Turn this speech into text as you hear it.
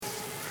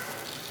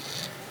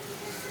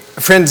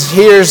Friends,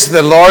 here's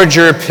the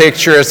larger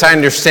picture as I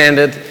understand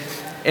it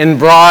in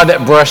broad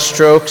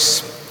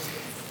brushstrokes.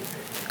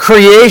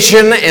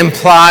 Creation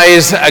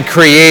implies a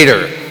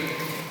creator.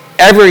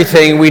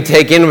 Everything we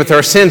take in with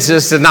our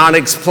senses does not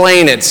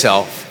explain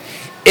itself.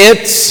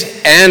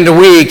 It and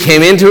we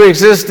came into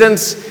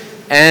existence,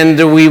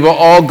 and we will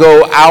all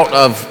go out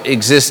of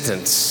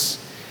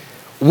existence.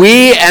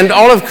 We and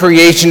all of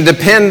creation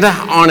depend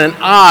on an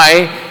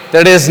I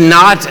that is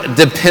not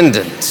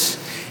dependent.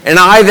 An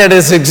I that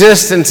is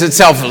existence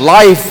itself,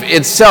 life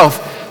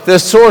itself, the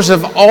source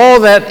of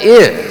all that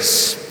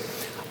is.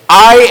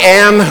 I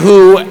am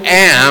who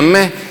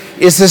am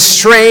is a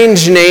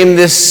strange name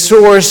this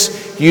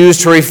source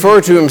used to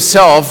refer to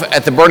himself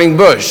at the burning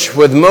bush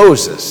with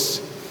Moses.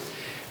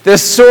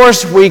 This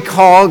source we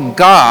call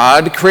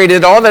God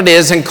created all that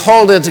is and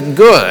called it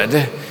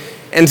good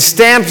and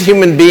stamped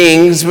human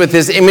beings with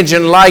his image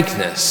and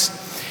likeness.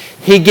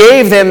 He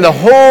gave them the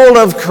whole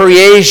of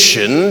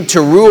creation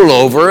to rule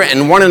over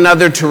and one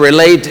another to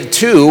relate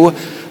to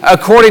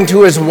according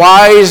to his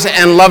wise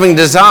and loving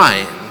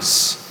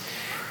designs.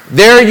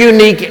 Their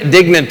unique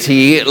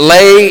dignity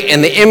lay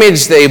in the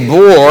image they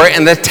bore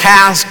and the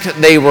task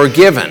they were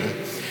given,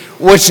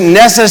 which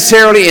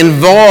necessarily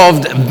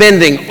involved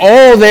bending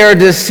all their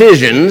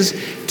decisions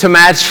to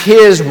match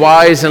his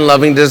wise and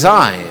loving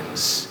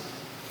designs.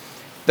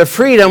 The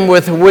freedom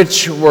with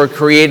which we're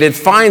created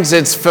finds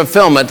its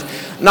fulfillment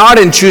not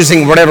in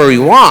choosing whatever we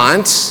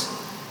want,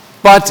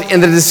 but in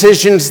the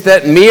decisions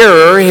that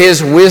mirror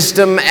his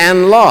wisdom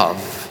and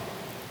love.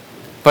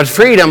 But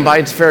freedom, by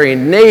its very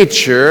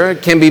nature,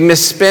 can be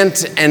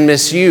misspent and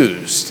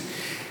misused.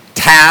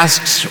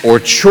 Tasks or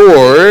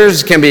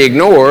chores can be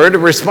ignored,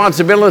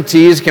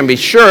 responsibilities can be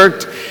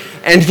shirked,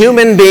 and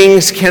human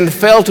beings can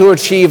fail to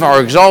achieve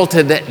our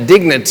exalted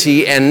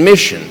dignity and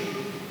mission.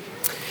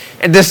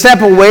 And to step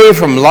away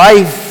from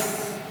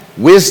life,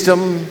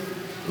 wisdom,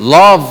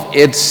 love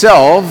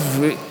itself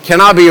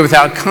cannot be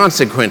without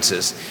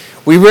consequences.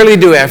 We really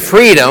do have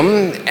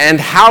freedom, and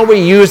how we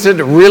use it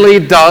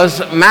really does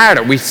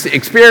matter. We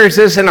experience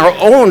this in our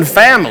own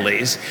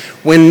families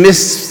when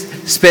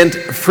misspent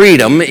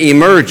freedom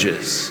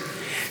emerges.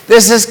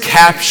 This is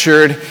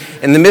captured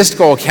in the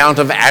mystical account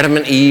of Adam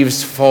and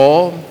Eve's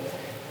fall,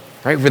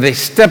 right, where they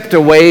stepped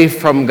away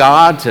from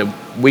God to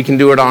we can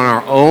do it on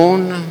our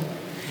own.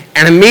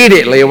 And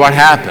immediately what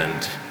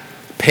happened?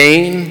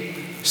 Pain,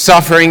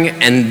 suffering,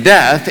 and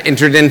death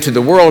entered into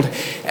the world,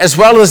 as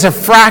well as a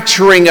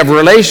fracturing of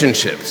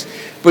relationships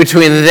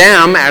between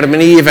them, Adam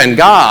and Eve, and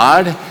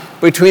God,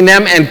 between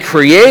them and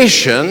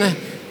creation,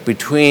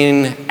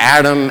 between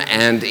Adam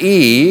and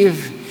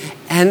Eve,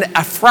 and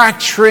a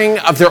fracturing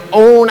of their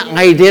own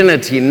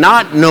identity,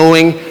 not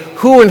knowing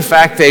who in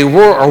fact they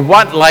were or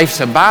what life's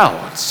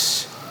about.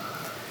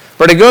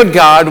 But a good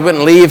God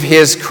wouldn't leave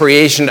his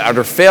creation to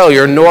utter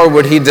failure, nor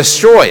would he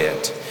destroy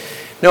it.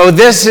 No,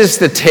 this is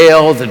the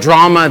tale, the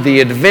drama,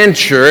 the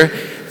adventure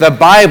the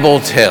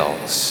Bible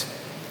tells.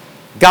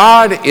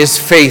 God is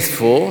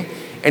faithful,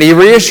 and he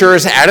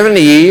reassures Adam and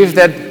Eve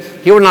that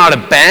he will not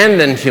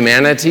abandon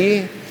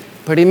humanity,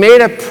 but he made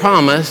a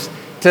promise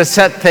to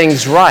set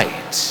things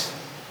right.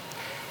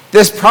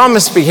 This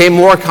promise became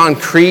more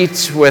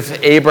concrete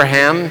with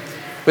Abraham,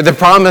 with the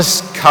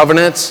promised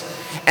covenants,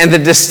 and the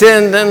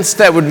descendants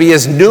that would be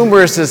as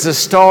numerous as the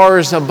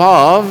stars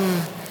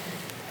above,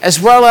 as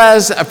well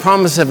as a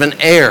promise of an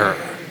heir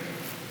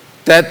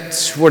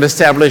that would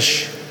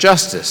establish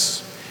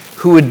justice,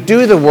 who would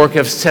do the work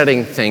of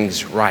setting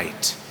things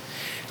right.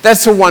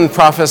 That's the one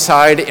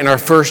prophesied in our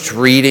first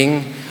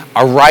reading,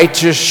 a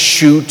righteous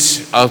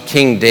shoot of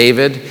King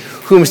David,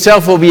 who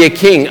himself will be a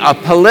king, a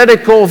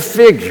political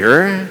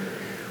figure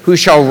who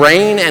shall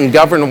reign and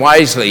govern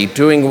wisely,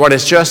 doing what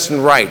is just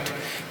and right.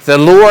 The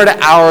Lord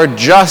our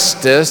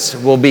justice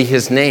will be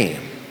his name.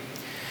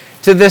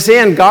 To this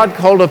end, God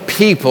called a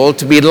people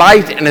to be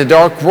light in a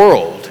dark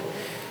world.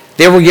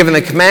 They were given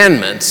the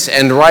commandments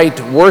and right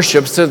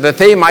worship so that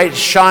they might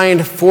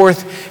shine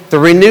forth the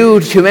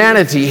renewed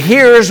humanity.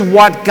 Here's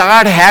what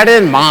God had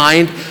in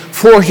mind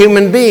for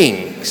human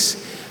beings,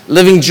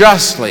 living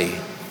justly,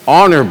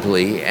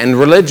 honorably, and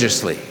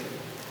religiously.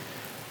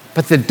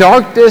 But the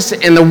darkness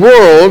in the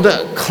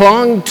world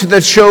clung to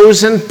the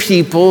chosen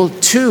people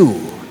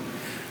too.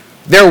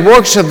 Their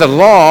works of the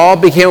law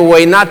became a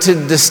way not to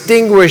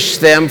distinguish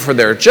them for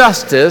their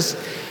justice,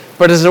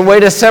 but as a way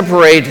to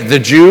separate the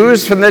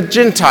Jews from the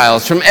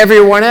Gentiles, from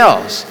everyone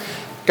else.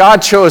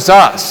 God chose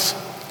us.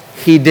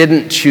 He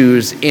didn't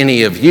choose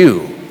any of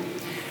you.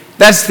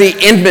 That's the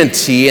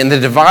enmity and the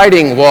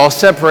dividing wall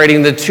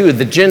separating the two,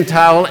 the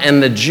Gentile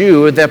and the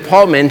Jew, that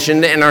Paul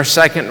mentioned in our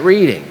second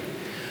reading.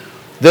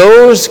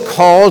 Those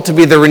called to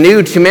be the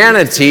renewed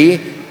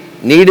humanity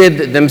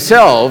needed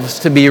themselves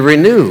to be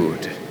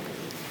renewed.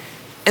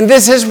 And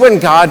this is when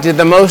God did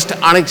the most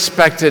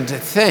unexpected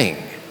thing.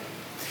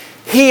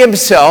 He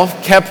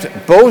himself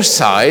kept both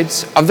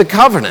sides of the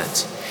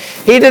covenant.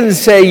 He didn't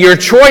say, your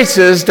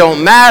choices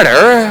don't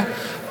matter,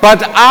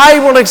 but I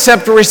will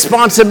accept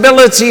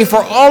responsibility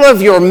for all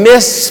of your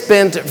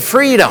misspent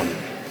freedom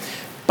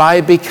by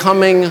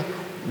becoming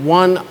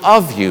one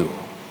of you.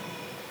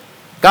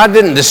 God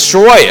didn't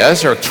destroy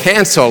us or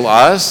cancel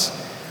us,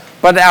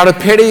 but out of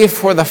pity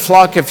for the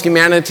flock of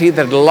humanity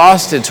that had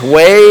lost its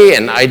way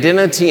and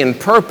identity and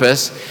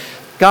purpose,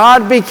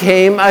 God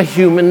became a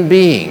human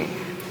being.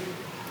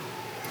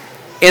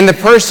 In the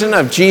person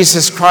of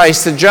Jesus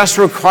Christ, the just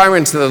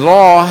requirements of the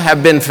law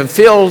have been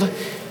fulfilled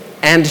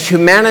and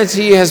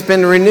humanity has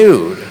been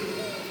renewed.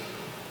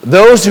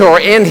 Those who are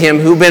in him,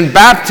 who've been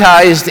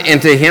baptized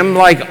into him,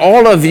 like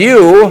all of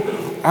you,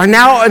 are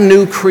now a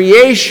new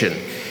creation.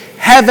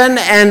 Heaven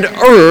and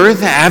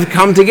earth have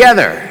come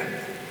together.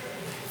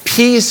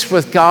 Peace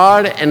with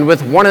God and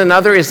with one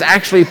another is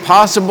actually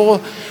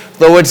possible,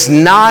 though it's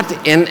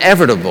not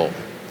inevitable.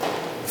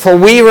 For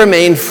we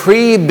remain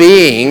free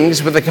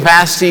beings with the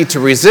capacity to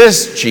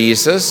resist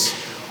Jesus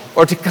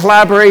or to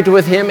collaborate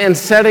with him in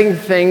setting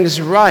things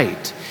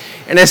right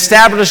and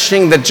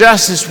establishing the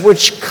justice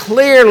which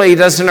clearly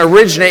doesn't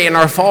originate in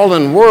our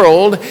fallen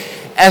world,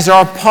 as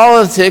our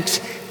politics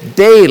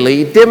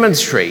daily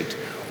demonstrate.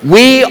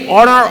 We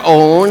on our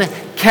own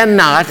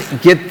cannot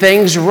get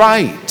things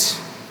right.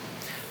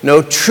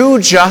 No, true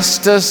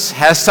justice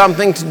has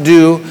something to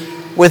do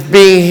with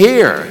being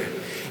here.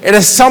 It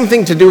has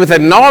something to do with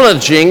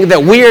acknowledging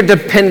that we are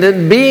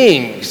dependent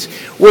beings,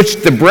 which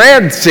the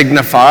bread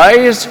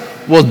signifies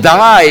will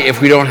die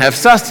if we don't have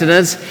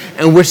sustenance,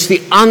 and which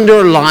the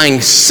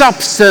underlying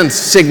substance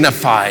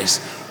signifies.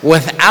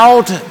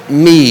 Without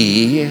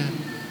me,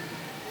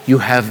 you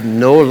have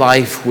no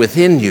life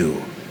within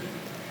you.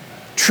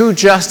 True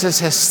justice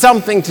has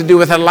something to do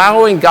with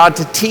allowing God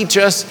to teach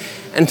us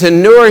and to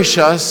nourish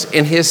us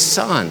in his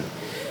Son,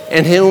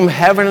 in whom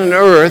heaven and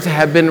earth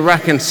have been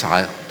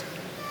reconciled.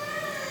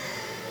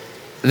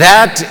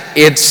 That,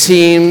 it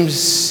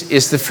seems,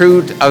 is the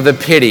fruit of the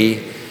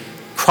pity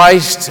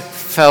Christ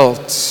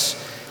felt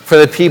for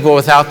the people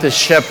without the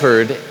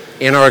shepherd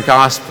in our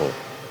gospel.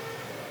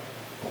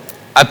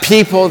 A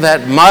people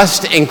that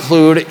must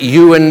include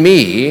you and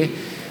me,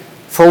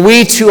 for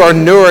we too are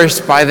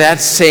nourished by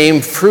that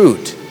same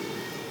fruit,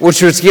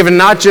 which was given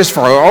not just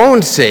for our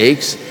own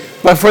sakes,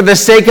 but for the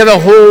sake of the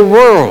whole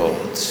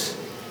world.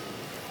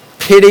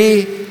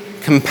 Pity,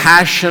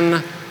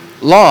 compassion,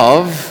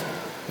 love,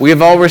 we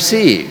have all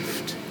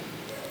received.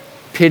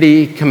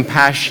 Pity,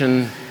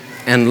 compassion,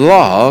 and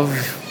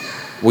love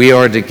we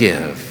are to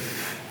give.